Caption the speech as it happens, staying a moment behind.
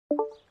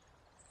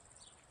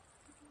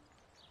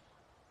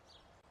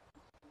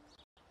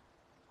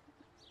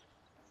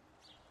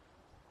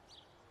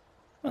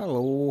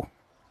Hello,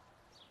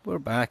 we're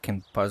back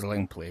in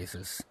Puzzling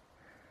Places.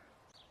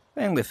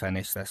 Finally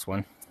finished this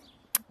one.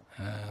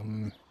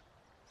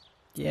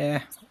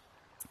 Yeah,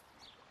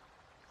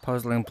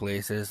 Puzzling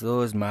Places,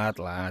 those mad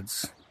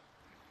lads.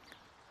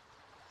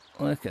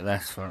 Look at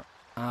this for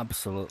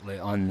absolutely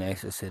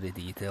unnecessary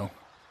detail.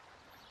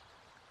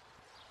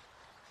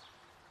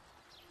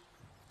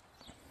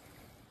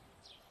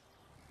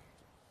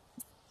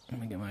 Let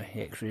me get my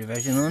X-ray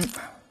vision on.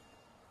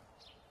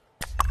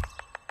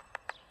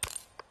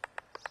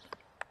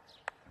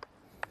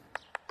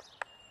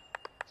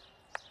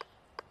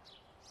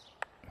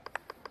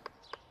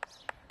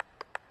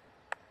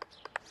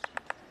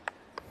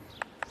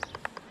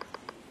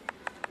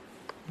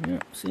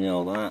 Yep, see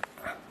all that?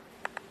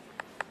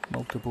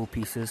 Multiple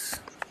pieces,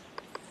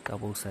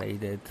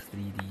 double-sided,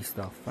 3D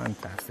stuff,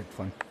 fantastic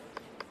fun.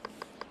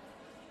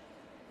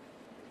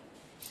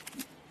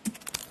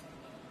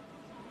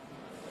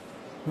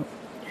 Oh,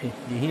 hey,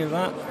 you hear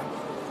that?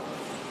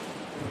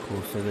 I'm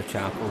close to the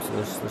chapel, so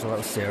there's a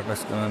little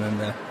service going on in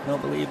there.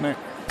 Don't believe me?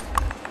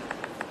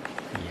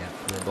 Yeah,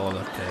 they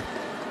bothered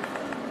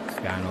to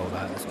scan all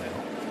that as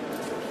well.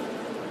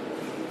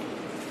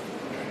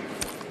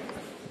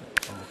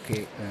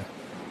 Okay,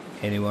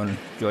 anyone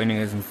joining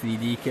us in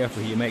 3D,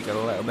 careful, you might get a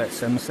little bit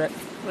sim sick.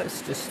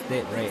 Let's just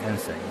step right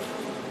inside.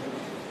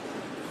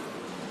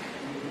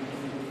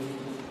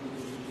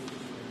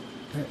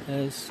 It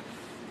is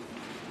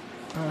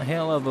a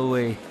hell of a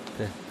way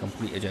to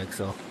complete a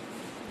jigsaw,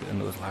 putting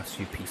those last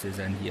few pieces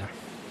in here.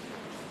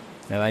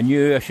 Now I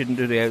knew I shouldn't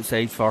do the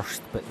outside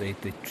first, but they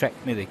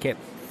tricked me, they kept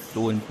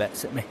throwing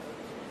bits at me.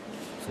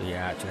 So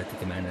yeah, I actually had to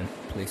come in and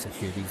place a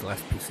few of these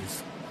last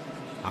pieces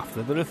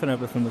after the roof and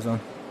everything was on.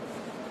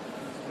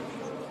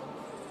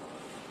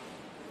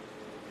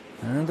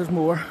 And there's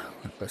more.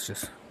 Let's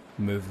just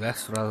move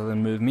this rather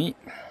than move me.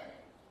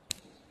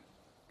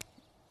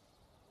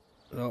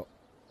 So,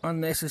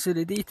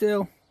 unnecessary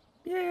detail?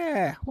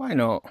 Yeah, why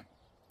not?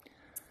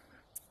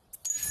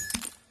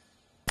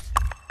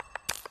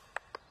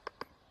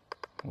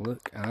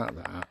 Look at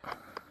that.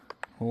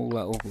 Whole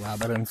little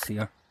labyrinth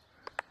here.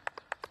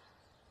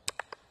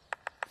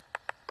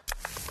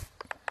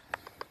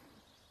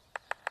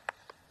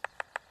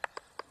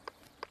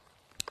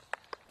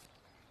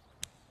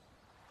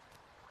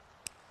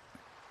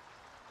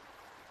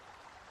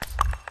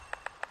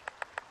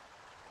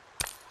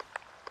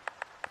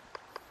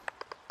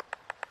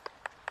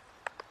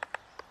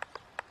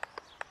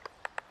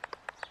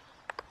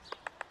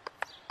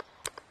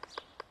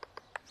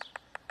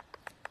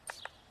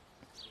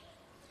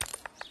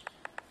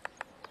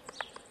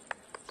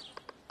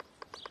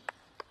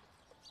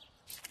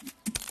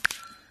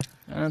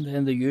 And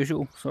then the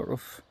usual sort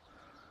of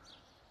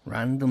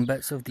random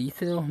bits of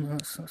detail.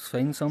 Let's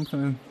find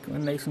something and go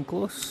in nice and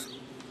close.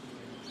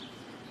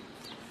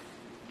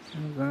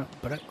 There's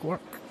that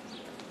brickwork.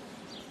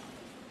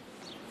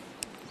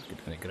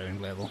 Get to the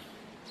ground level.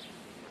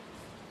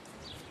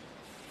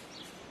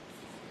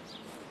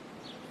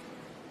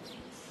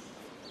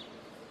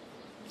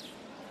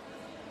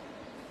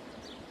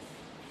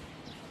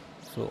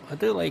 So I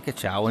do like a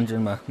challenge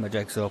in my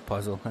jigsaw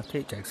puzzle. I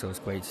take jigsaws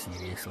quite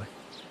seriously.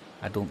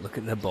 I don't look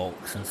at the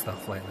box and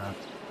stuff like that.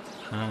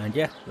 And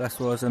yeah, this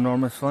was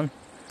enormous fun.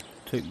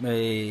 Took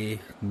me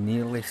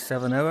nearly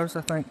 7 hours,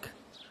 I think.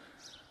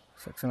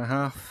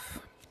 6.5,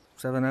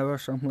 7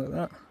 hours, something like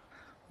that.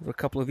 Over a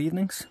couple of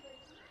evenings.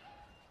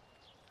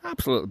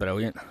 Absolutely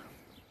brilliant.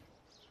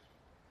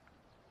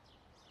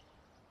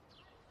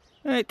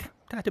 Right,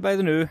 tatty by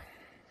the new.